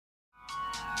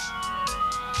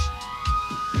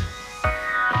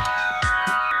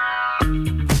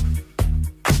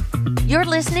You're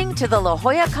listening to the La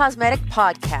Jolla Cosmetic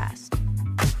Podcast.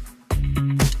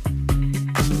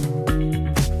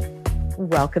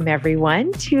 Welcome,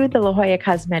 everyone, to the La Jolla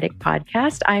Cosmetic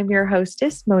Podcast. I'm your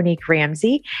hostess, Monique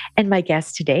Ramsey, and my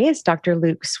guest today is Dr.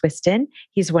 Luke Swistun.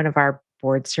 He's one of our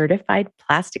board-certified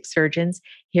plastic surgeons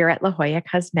here at La Jolla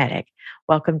Cosmetic.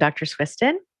 Welcome, Dr.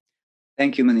 Swistun.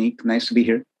 Thank you, Monique. Nice to be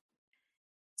here.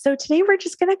 So today we're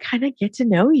just going to kind of get to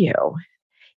know you.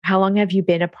 How long have you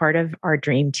been a part of our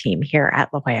dream team here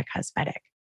at La Jolla Cosmetic?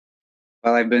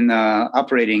 Well, I've been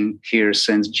operating here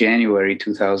since January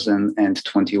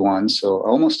 2021, so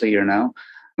almost a year now.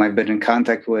 I've been in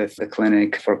contact with the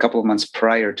clinic for a couple of months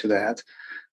prior to that.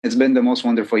 It's been the most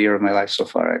wonderful year of my life so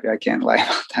far. I can't lie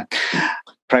about that.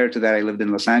 Prior to that, I lived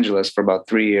in Los Angeles for about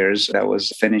 3 years. That was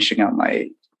finishing out my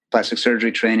plastic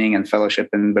surgery training and fellowship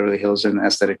in Beverly Hills in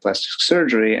aesthetic plastic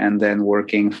surgery, and then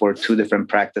working for 2 different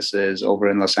practices over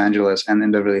in Los Angeles and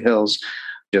in Beverly Hills,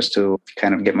 just to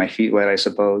kind of get my feet wet, I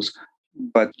suppose.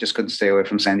 But just couldn't stay away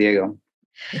from San Diego.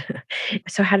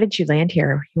 So how did you land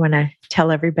here? You want to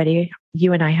tell everybody,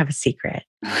 you and I have a secret.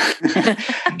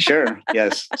 Sure,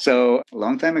 yes. So a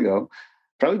long time ago,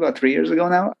 probably about 3 years ago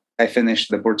now, I finished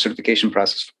the board certification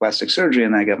process for plastic surgery,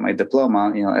 and I got my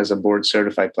diploma, as a board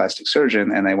certified plastic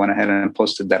surgeon. And I went ahead and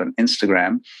posted that on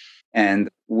Instagram. And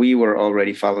we were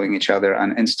already following each other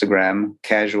on Instagram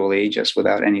casually, just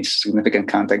without any significant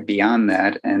contact beyond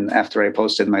that. And after I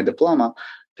posted my diploma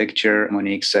picture,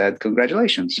 Monique said,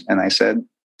 "Congratulations." And I said,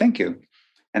 "Thank you."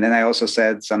 And then I also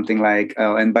said something like,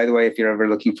 "Oh, and by the way, if you're ever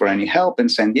looking for any help in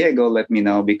San Diego, let me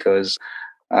know, because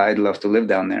I'd love to live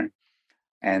down there."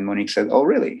 And Monique said, "Oh,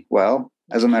 really? Well,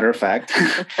 as a matter of fact,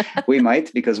 we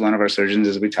might, because one of our surgeons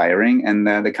is retiring." And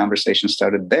the conversation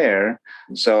started there.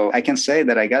 So I can say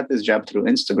that I got this job through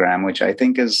Instagram, which I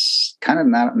think is kind of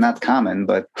not common,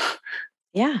 but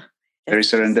yeah, very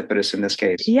serendipitous in this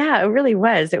case. Yeah, it really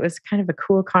was. It was kind of a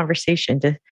cool conversation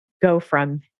to go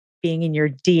from being in your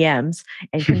DMs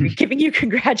and giving you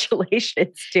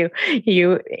congratulations to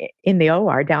you in the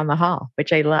OR down the hall,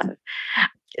 which I love.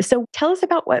 So tell us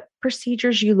about what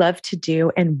procedures you love to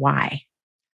do and why.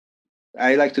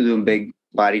 I like to do big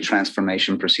body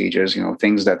transformation procedures,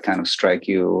 things that kind of strike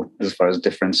you as far as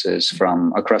differences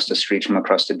from across the street, from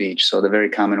across the beach. So the very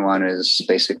common one is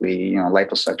basically,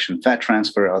 liposuction fat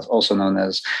transfer, also known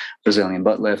as Brazilian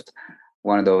butt lift.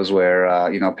 One of those where,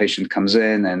 a patient comes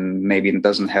in and maybe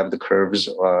doesn't have the curves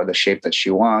or the shape that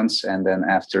she wants. And then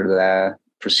after the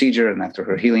procedure and after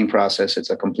her healing process,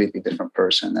 it's a completely different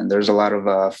person. And there's a lot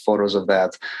of photos of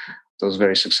that, those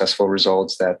very successful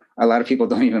results, that a lot of people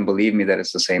don't even believe me that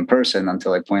it's the same person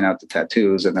until I point out the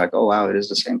tattoos, and they're like, "Oh, wow, it is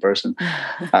the same person."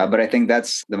 But I think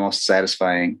that's the most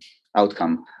satisfying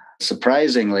outcome.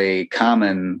 Surprisingly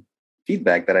common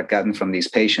feedback that I've gotten from these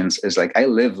patients is like, I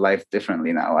live life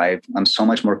differently now. I'm so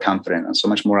much more confident and so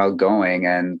much more outgoing.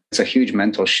 And it's a huge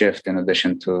mental shift in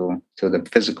addition to the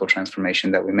physical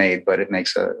transformation that we made, but it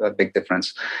makes a big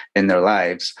difference in their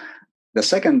lives. The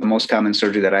second most common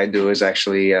surgery that I do is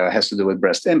actually has to do with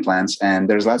breast implants. And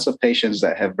there's lots of patients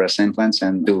that have breast implants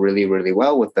and do really, really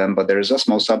well with them. But there's a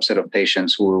small subset of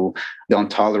patients who don't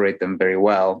tolerate them very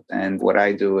well. And what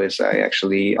I do is I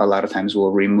actually, a lot of times,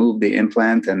 will remove the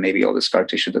implant and maybe all the scar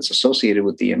tissue that's associated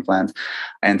with the implant,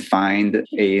 and find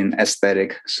an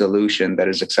aesthetic solution that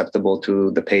is acceptable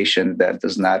to the patient that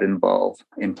does not involve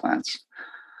implants.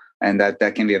 And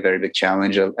that can be a very big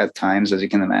challenge at times, as you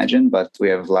can imagine. But we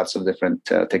have lots of different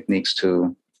techniques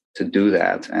to do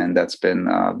that. And that's been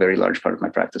a very large part of my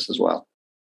practice as well.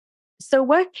 So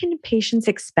what can patients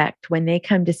expect when they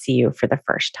come to see you for the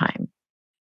first time?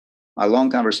 A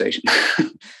long conversation.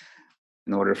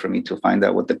 In order for me to find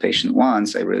out what the patient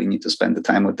wants, I really need to spend the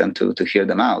time with them to hear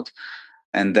them out.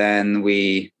 And then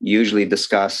we usually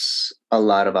discuss a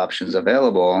lot of options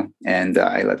available, and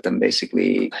I let them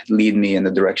basically lead me in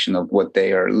the direction of what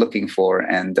they are looking for.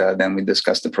 And then we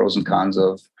discuss the pros and cons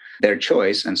of their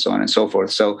choice, and so on and so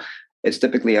forth. So it's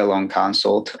typically a long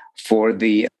consult. For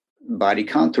the body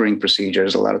contouring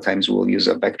procedures, a lot of times we'll use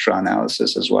a vector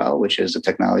analysis as well, which is a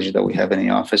technology that we have in the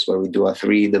office where we do a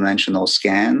 3-dimensional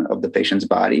scan of the patient's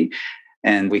body,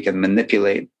 and we can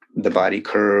manipulate the body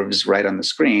curves right on the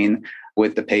screen,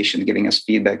 with the patient giving us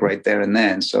feedback right there and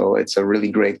then. So it's a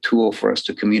really great tool for us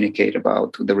to communicate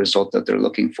about the result that they're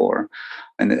looking for.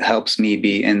 And it helps me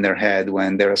be in their head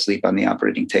when they're asleep on the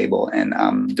operating table and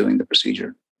I'm doing the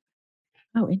procedure.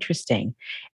 Oh, interesting.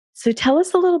 So tell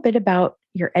us a little bit about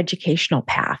your educational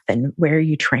path and where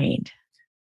you trained.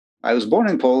 I was born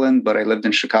in Poland, but I lived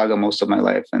in Chicago most of my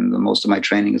life, and most of my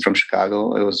training is from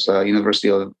Chicago. It was University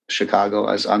of Chicago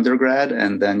as undergrad,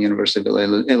 and then University of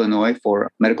Illinois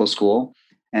for medical school.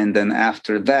 And then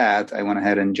after that, I went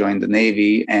ahead and joined the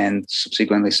Navy and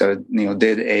subsequently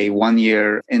did a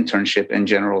 1-year internship in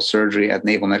general surgery at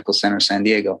Naval Medical Center, San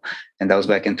Diego. And that was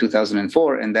back in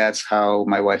 2004. And that's how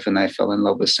my wife and I fell in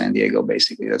love with San Diego,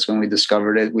 basically. That's when we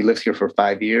discovered it. We lived here for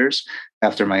 5 years.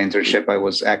 After my internship, I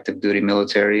was active duty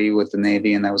military with the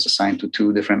Navy, and I was assigned to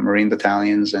 2 different Marine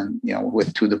battalions and,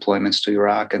 with 2 deployments to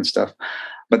Iraq and stuff.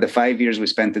 But the 5 years we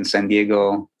spent in San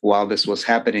Diego while this was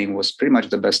happening was pretty much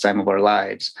the best time of our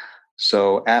lives.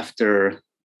 So after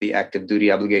the active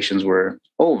duty obligations were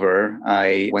over,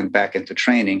 I went back into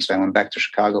training. So I went back to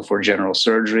Chicago for general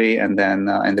surgery and then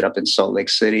ended up in Salt Lake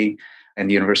City and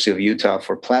the University of Utah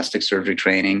for plastic surgery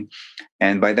training.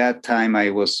 And by that time,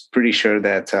 I was pretty sure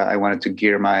that I wanted to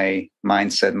gear my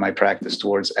mindset, my practice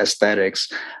towards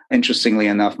aesthetics. Interestingly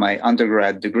enough, my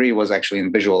undergrad degree was actually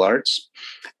in visual arts.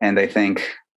 And I think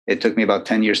it took me about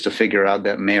 10 years to figure out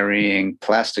that marrying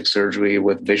plastic surgery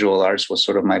with visual arts was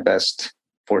sort of my best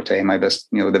forte,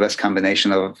 the best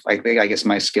combination of, I guess,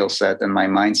 my skill set and my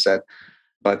mindset.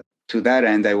 But to that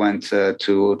end, I went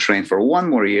to train for 1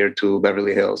 more year to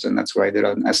Beverly Hills. And that's where I did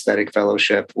an aesthetic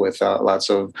fellowship with lots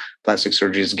of plastic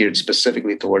surgeries geared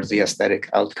specifically towards the aesthetic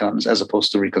outcomes, as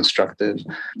opposed to reconstructive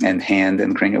and hand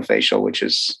and craniofacial, which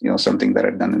is, something that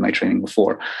I've done in my training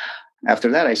before. After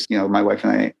that, my wife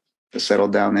and I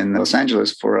settled down in Los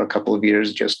Angeles for a couple of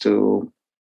years just to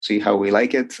see how we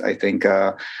like it. I think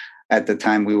at the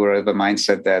time we were of the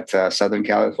mindset that Southern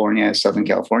California is Southern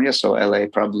California, so LA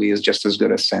probably is just as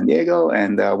good as San Diego,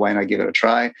 and why not give it a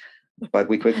try? But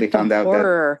we quickly found out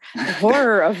the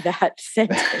horror of that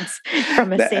sentence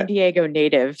from a San Diego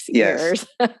native's ears.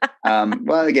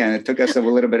 Well, again, it took us a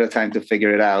little bit of time to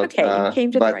figure it out. Okay, you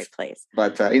came to the right place.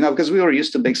 But, because we were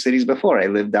used to big cities before. I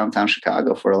lived downtown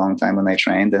Chicago for a long time when I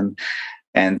trained,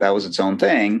 and that was its own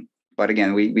thing. But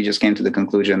again, we just came to the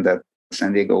conclusion that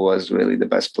San Diego was really the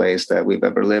best place that we've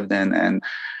ever lived in. And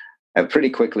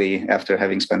pretty quickly, after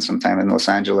having spent some time in Los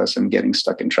Angeles and getting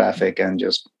stuck in traffic and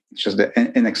just the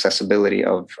inaccessibility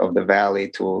of the valley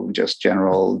to just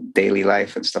general daily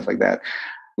life and stuff like that,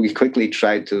 we quickly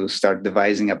tried to start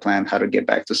devising a plan how to get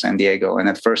back to San Diego. And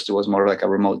at first it was more like a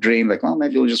remote dream, like, well,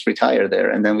 maybe we'll just retire there.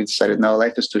 And then we decided, no,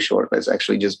 life is too short. Let's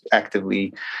actually just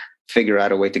actively figure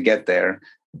out a way to get there.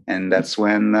 And that's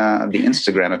when the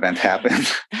Instagram event happened.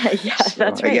 Yeah,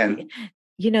 that's right.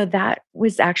 Again, that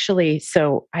was actually,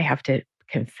 so I have to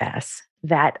confess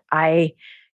that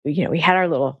we had our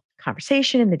little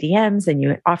conversation in the DMs and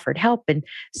you offered help. And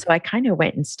so I kind of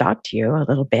went and stalked you a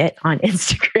little bit on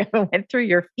Instagram and went through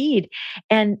your feed.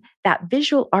 And that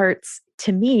visual arts,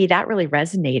 to me, that really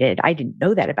resonated. I didn't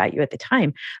know that about you at the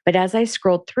time. But as I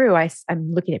scrolled through,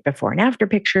 I'm looking at before and after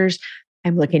pictures.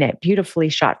 I'm looking at beautifully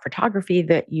shot photography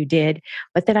that you did,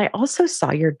 but then I also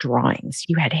saw your drawings.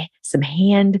 You had some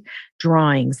hand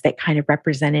drawings that kind of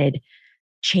represented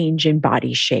change in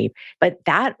body shape, but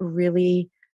that really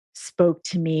spoke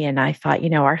to me. And I thought,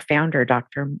 our founder,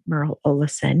 Dr. Merle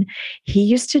Olison, he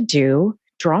used to do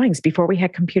drawings before we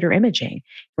had computer imaging,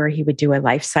 where he would do a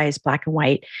life-size black and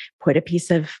white, put a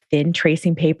piece of thin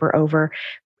tracing paper over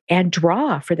and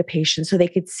draw for the patient so they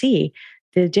could see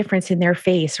the difference in their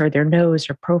face or their nose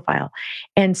or profile.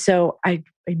 And so I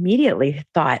immediately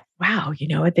thought, wow,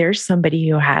 there's somebody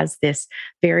who has this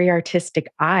very artistic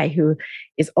eye who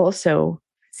is also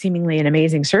seemingly an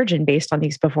amazing surgeon based on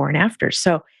these before and afters.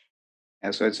 So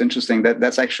it's interesting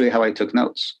that's actually how I took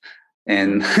notes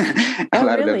in a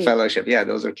lot of the fellowship. Yeah,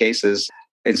 those are cases.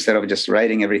 Instead of just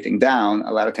writing everything down,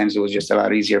 a lot of times it was just a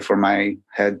lot easier for my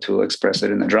head to express it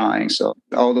in the drawing. So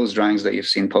all those drawings that you've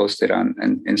seen posted on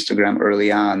Instagram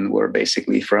early on were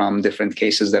basically from different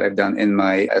cases that I've done in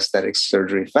my aesthetic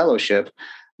surgery fellowship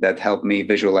that helped me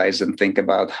visualize and think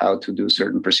about how to do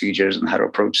certain procedures and how to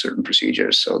approach certain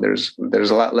procedures. So there's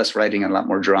a lot less writing and a lot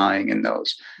more drawing in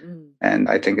those. And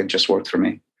I think it just worked for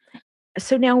me.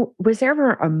 So now, was there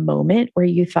ever a moment where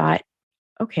you thought,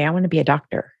 okay, I want to be a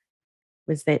doctor?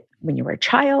 Was that when you were a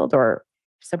child or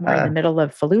somewhere in the middle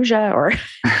of Fallujah or?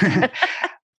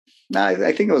 No,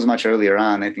 I think it was much earlier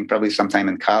on. I think probably sometime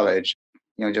in college,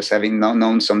 just having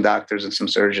known some doctors and some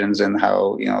surgeons and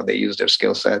how, they use their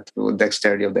skill set with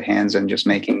dexterity of the hands and just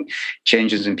making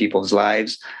changes in people's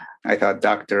lives. I thought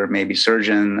doctor, maybe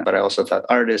surgeon, but I also thought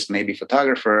artist, maybe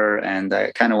photographer. And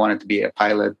I kind of wanted to be a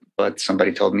pilot, but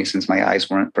somebody told me since my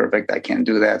eyes weren't perfect, I can't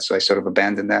do that. So I sort of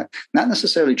abandoned that. Not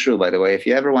necessarily true, by the way. If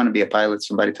you ever want to be a pilot,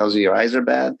 somebody tells you your eyes are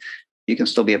bad, you can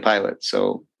still be a pilot.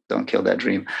 So don't kill that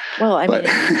dream. Well, I mean,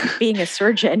 being a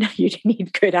surgeon, you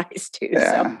need good eyes too.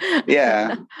 Yeah, so.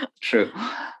 Yeah, true.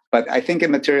 But I think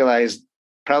it materialized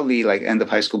probably like end of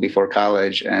high school before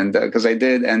college. And because I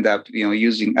did end up,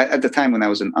 using at the time when I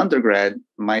was an undergrad,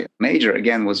 my major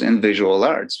again was in visual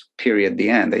arts, period, the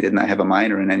end. I did not have a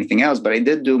minor in anything else, but I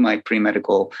did do my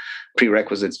pre-medical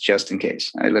prerequisites just in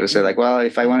case. I literally said like, well,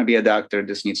 if I want to be a doctor,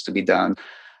 this needs to be done,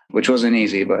 which wasn't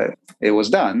easy, but it was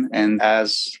done. And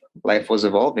as life was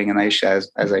evolving and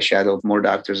as I shadowed more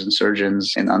doctors and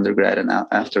surgeons in undergrad and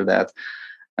after that,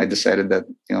 I decided that,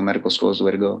 medical school is the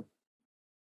way to go.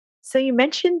 So you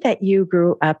mentioned that you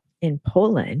grew up in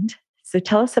Poland. So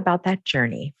tell us about that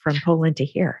journey from Poland to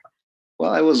here.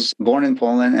 Well, I was born in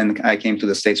Poland and I came to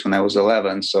the States when I was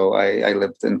 11. So I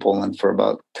lived in Poland for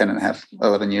about 10 and a half,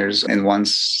 11 years in one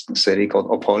city called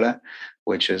Opole,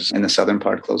 which is in the southern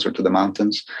part, closer to the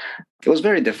mountains. It was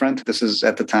very different. This is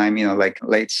at the time, like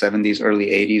late 70s,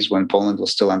 early 80s when Poland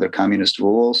was still under communist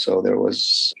rule. So there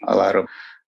was a lot of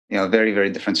very, very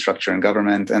different structure in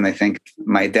government. And I think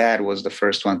my dad was the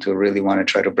first one to really want to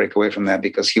try to break away from that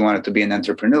because he wanted to be an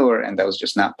entrepreneur and that was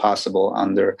just not possible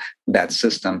under that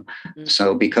system. Mm-hmm.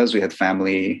 So because we had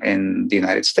family in the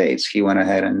United States, he went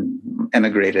ahead and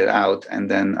emigrated out.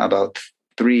 And then about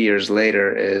 3 years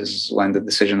later is when the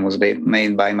decision was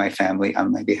made by my family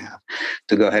on my behalf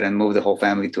to go ahead and move the whole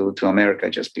family to America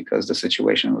just because the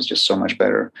situation was just so much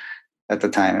better at the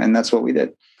time. And that's what we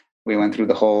did. We went through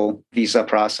the whole visa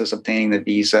process, obtaining the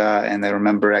visa. And I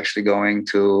remember actually going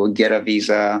to get a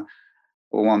visa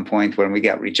at one point when we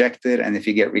got rejected. And if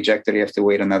you get rejected, you have to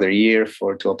wait another year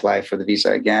to apply for the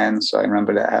visa again. So I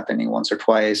remember that happening once or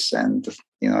twice. And,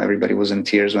 everybody was in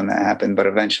tears when that happened. But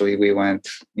eventually we went,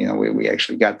 we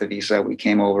actually got the visa. We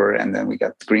came over and then we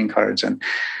got the green cards. And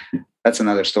that's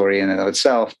another story in and of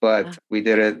itself. But we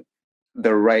did it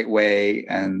the right way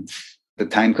and the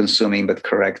time consuming but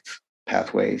correct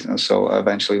pathways. So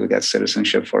eventually we got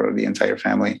citizenship for the entire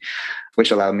family,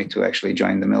 which allowed me to actually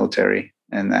join the military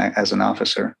and as an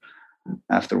officer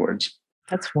afterwards.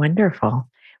 That's wonderful.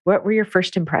 What were your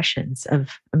first impressions of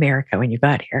America when you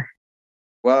got here?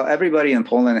 Well, everybody in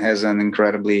Poland has an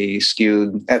incredibly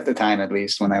skewed, at the time at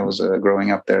least, when I was growing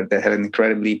up there, they had an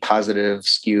incredibly positive,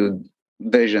 skewed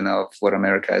vision of what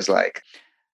America is like.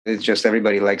 It's just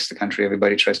everybody likes the country.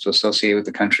 Everybody tries to associate with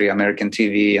the country. American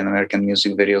TV and American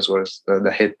music videos was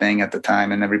the hit thing at the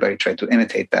time, and everybody tried to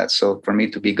imitate that. So for me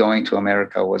to be going to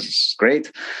America was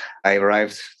great. I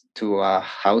arrived to a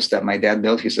house that my dad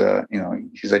built. He's a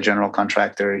general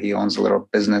contractor. He owns a little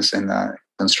business in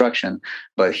construction,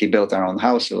 but he built our own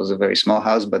house. It was a very small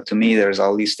house, but to me, there's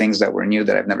all these things that were new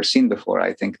that I've never seen before.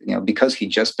 I think, because he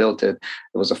just built it,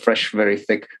 it was a fresh, very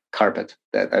thick carpet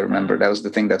that I remember. That was the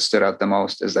thing that stood out the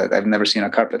most, is that I've never seen a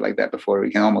carpet like that before.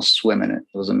 You can almost swim in it.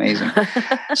 It was amazing.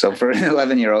 So for an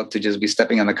 11-year-old to just be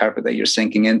stepping on the carpet that you're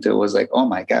sinking into was like, oh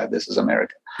my God, this is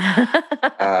America.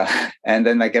 And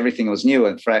then like everything was new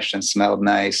and fresh and smelled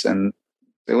nice. And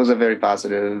it was a very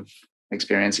positive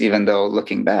experience, even though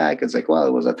looking back, it's like, well,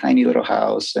 it was a tiny little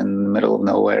house in the middle of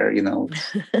nowhere,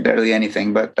 barely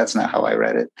anything, but that's not how I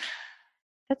read it.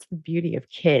 That's the beauty of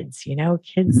kids,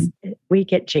 kids, we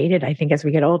get jaded, I think, as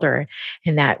we get older,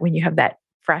 in that when you have that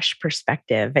fresh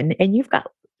perspective and you've got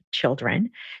children.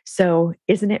 So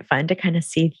isn't it fun to kind of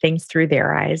see things through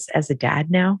their eyes as a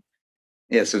dad now?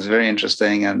 Yes, it's very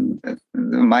interesting. And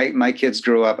my kids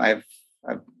grew up, I've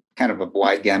kind of a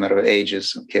wide gamut of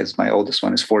ages of kids. My oldest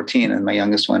one is 14 and my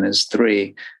youngest one is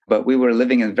 3. But we were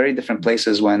living in very different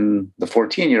places when the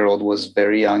 14-year-old was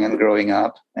very young and growing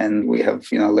up. And we have,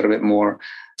 a little bit more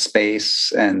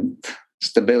space and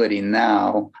stability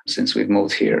now since we've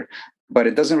moved here. But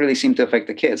it doesn't really seem to affect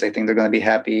the kids. I think they're going to be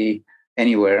happy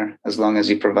anywhere as long as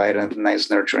you provide a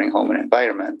nice, nurturing home and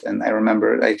environment. And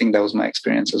I think that was my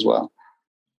experience as well.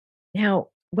 Now,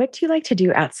 what do you like to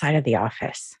do outside of the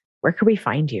office? Where could we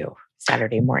find you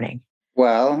Saturday morning?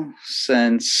 Well,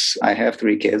 since I have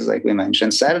 3 kids, like we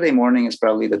mentioned, Saturday morning is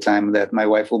probably the time that my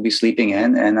wife will be sleeping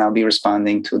in and I'll be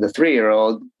responding to the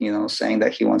 3-year-old, saying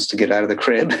that he wants to get out of the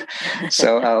crib.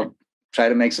 So I'll try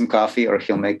to make some coffee or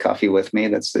he'll make coffee with me.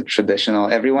 That's the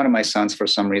traditional. Every one of my sons, for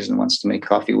some reason, wants to make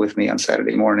coffee with me on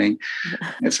Saturday morning.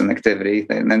 It's an activity.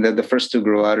 And then the first 2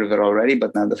 grew out of it already,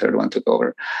 but now the 3rd one took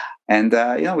over. And,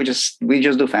 we just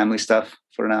do family stuff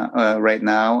for now, right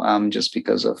now, just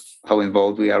because of how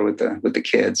involved we are with the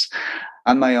kids.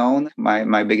 On my own,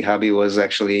 my big hobby was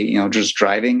actually, just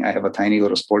driving. I have a tiny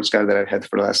little sports car that I've had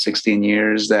for the last 16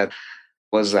 years that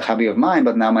was a hobby of mine,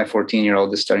 but now my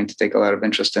 14-year-old is starting to take a lot of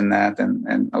interest in that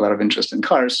and a lot of interest in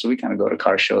cars. So we kind of go to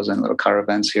car shows and little car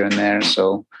events here and there.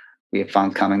 So we have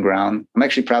found common ground. I'm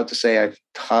actually proud to say I've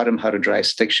taught him how to drive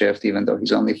stick shift, even though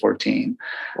he's only 14.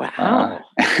 Wow.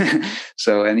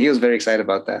 And he was very excited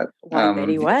about that. I bet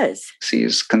he was.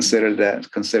 He's considers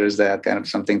that kind of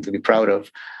something to be proud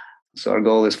of. So our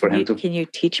goal is for him to. Can you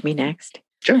teach me next?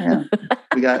 Sure.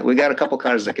 Yeah. we got a couple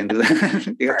cars that can do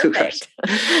that. We got 2 cars.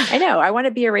 I know. I want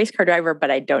to be a race car driver,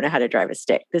 but I don't know how to drive a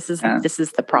stick. This is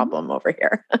the problem over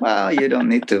here. Well, you don't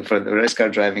need to. For the race car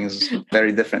driving is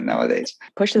very different nowadays.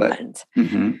 Push the buttons.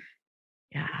 Mm-hmm.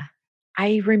 Yeah.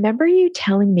 I remember you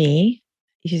telling me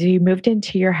you moved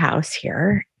into your house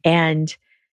here and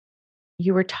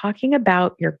you were talking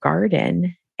about your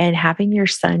garden and having your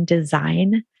son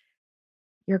design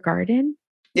your garden.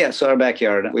 Yeah, so our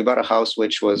backyard, we bought a house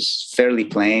which was fairly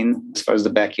plain as far as the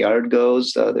backyard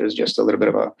goes. There's just a little bit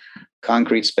of a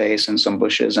concrete space and some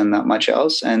bushes and not much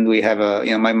else. And we have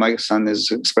my son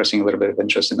is expressing a little bit of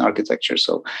interest in architecture.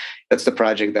 So that's the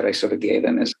project that I sort of gave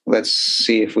him is let's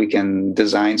see if we can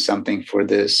design something for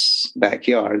this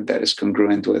backyard that is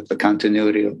congruent with the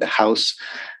continuity of the house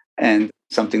and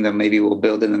something that maybe we'll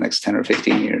build in the next 10 or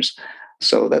 15 years.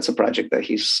 So that's a project that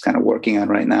he's kind of working on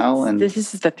right now. And this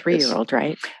is the 3-year-old,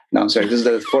 right? No, I'm sorry. This is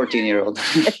the 14-year-old.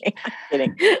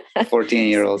 Kidding.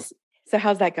 14-year-old. So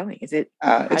how's that going? Is it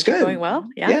it's good. Going well?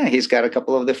 Yeah, he's got a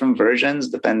couple of different versions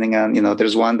depending on,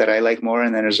 there's one that I like more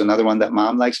and then there's another one that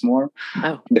mom likes more,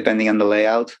 depending on the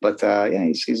layout. But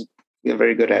he's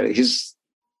very good at it. He's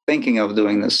thinking of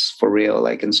doing this for real,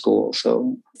 like in school.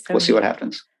 So we'll see what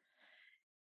happens.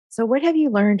 So what have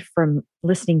you learned from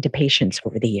listening to patients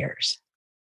over the years?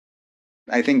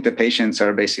 I think the patients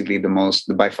are basically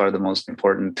by far the most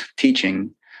important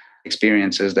teaching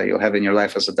experiences that you'll have in your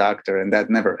life as a doctor, and that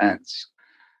never ends.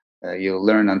 You'll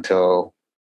learn until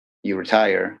you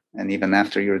retire, and even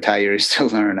after you retire, you still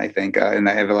learn. I think, and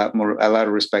I have a lot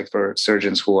of respect for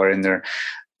surgeons who are in their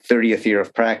 30th year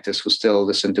of practice who still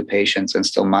listen to patients and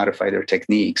still modify their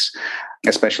techniques,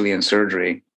 especially in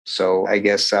surgery. So I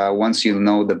guess once you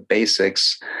know the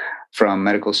basics from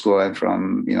medical school and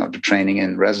from the training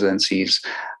and residencies,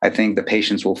 I think the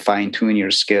patients will fine-tune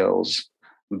your skills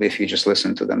if you just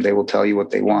listen to them. They will tell you what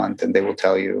they want and they will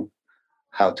tell you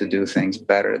how to do things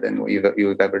better than what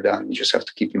you've ever done. You just have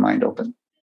to keep your mind open.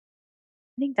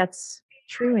 I think that's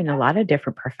true in a lot of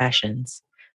different professions.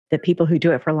 That people who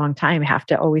do it for a long time have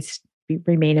to always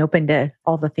remain open to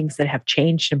all the things that have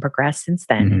changed and progressed since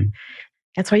then. Mm-hmm.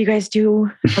 That's why you guys do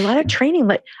a lot of training.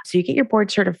 So you get your board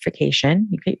certification,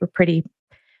 you get your pretty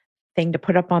thing to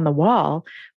put up on the wall.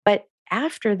 But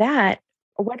after that,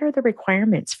 what are the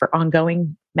requirements for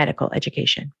ongoing medical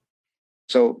education?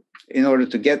 So in order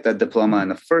to get that diploma in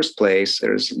the first place,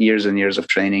 there's years and years of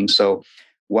training. So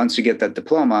once you get that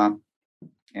diploma,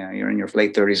 you're in your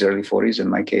late 30s, early 40s. In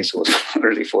my case, it was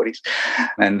early 40s.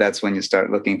 And that's when you start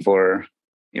looking for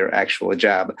your actual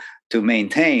job. To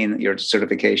maintain your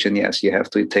certification, yes, you have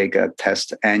to take a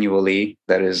test annually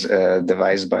that is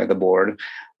devised by the board.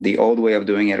 The old way of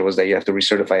doing it was that you have to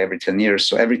recertify every 10 years.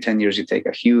 So every 10 years, you take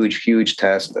a huge, huge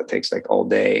test that takes like all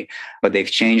day. But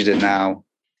they've changed it now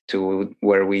to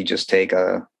where we just take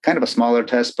a kind of a smaller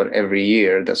test, but every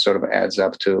year that sort of adds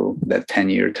up to that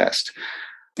 10-year test.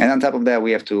 And on top of that,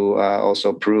 we have to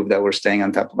also prove that we're staying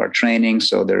on top of our training.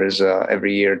 So there is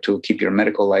every year to keep your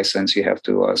medical license, you have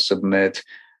to submit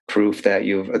proof that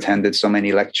you've attended so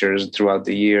many lectures throughout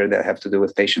the year that have to do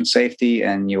with patient safety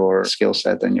and your skill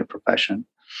set and your profession.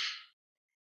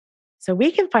 So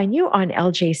we can find you on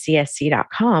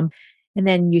ljcsc.com. And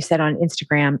then you said on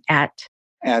Instagram at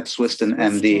Swistun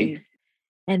MD.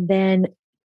 And then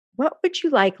what would you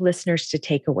like listeners to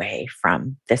take away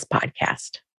from this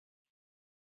podcast?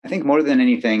 I think more than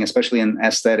anything, especially in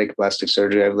aesthetic plastic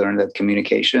surgery, I've learned that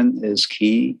communication is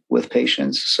key with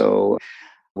patients. So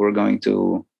we're going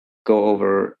to go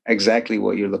over exactly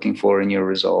what you're looking for in your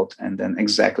result and then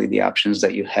exactly the options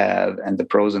that you have and the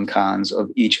pros and cons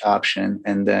of each option.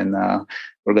 And then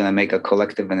we're going to make a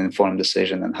collective and informed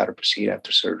decision on how to proceed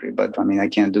after surgery. But I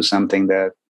can't do something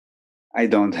that I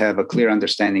don't have a clear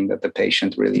understanding that the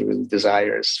patient really, really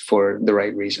desires for the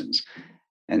right reasons.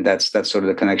 And that's sort of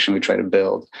the connection we try to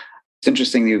build. It's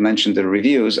interesting that you mentioned the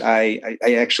reviews. I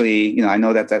actually, I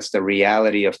know that that's the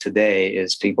reality of today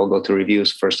is people go to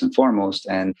reviews first and foremost.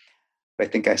 And I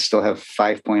think I still have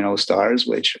 5.0 stars,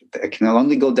 which I can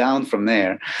only go down from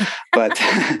there. But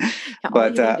all you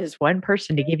need is one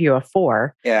person to give you a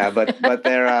 4. Yeah, but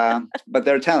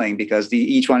they're telling because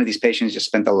each one of these patients just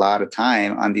spent a lot of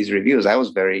time on these reviews. I was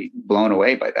very blown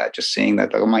away by that, just seeing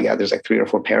that. Like, oh my God, there's like 3 or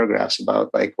 4 paragraphs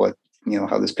about like what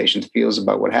how this patient feels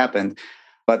about what happened.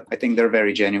 But I think they're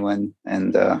very genuine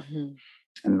and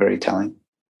very telling.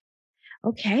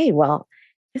 Okay, well,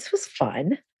 this was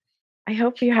fun. I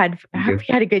hope you had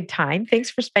a good time. Thanks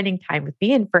for spending time with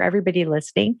me, and for everybody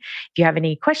listening. If you have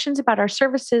any questions about our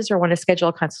services or want to schedule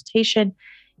a consultation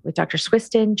with Dr.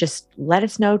 Swistun, just let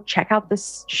us know. Check out the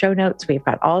show notes. We've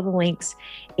got all the links,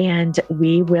 and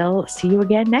we will see you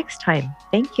again next time.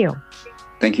 Thank you.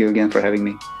 Thank you again for having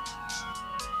me.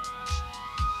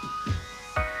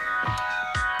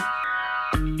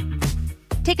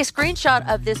 Take a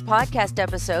screenshot of this podcast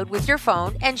episode with your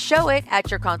phone and show it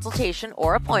at your consultation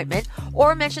or appointment,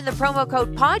 or mention the promo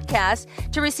code podcast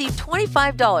to receive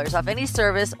 $25 off any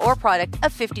service or product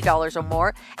of $50 or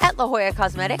more at La Jolla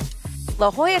Cosmetic. La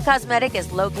Jolla Cosmetic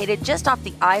is located just off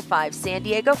the I-5 San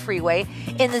Diego Freeway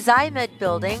in the Zymed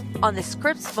building on the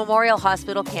Scripps Memorial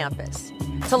Hospital campus.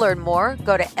 To learn more,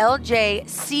 go to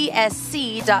ljcsc.com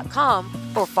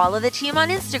or follow the team on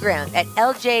Instagram at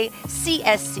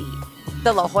ljcsc.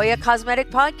 The La Jolla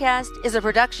Cosmetic Podcast is a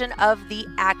production of The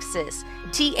Axis,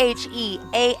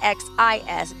 TheAxis.io.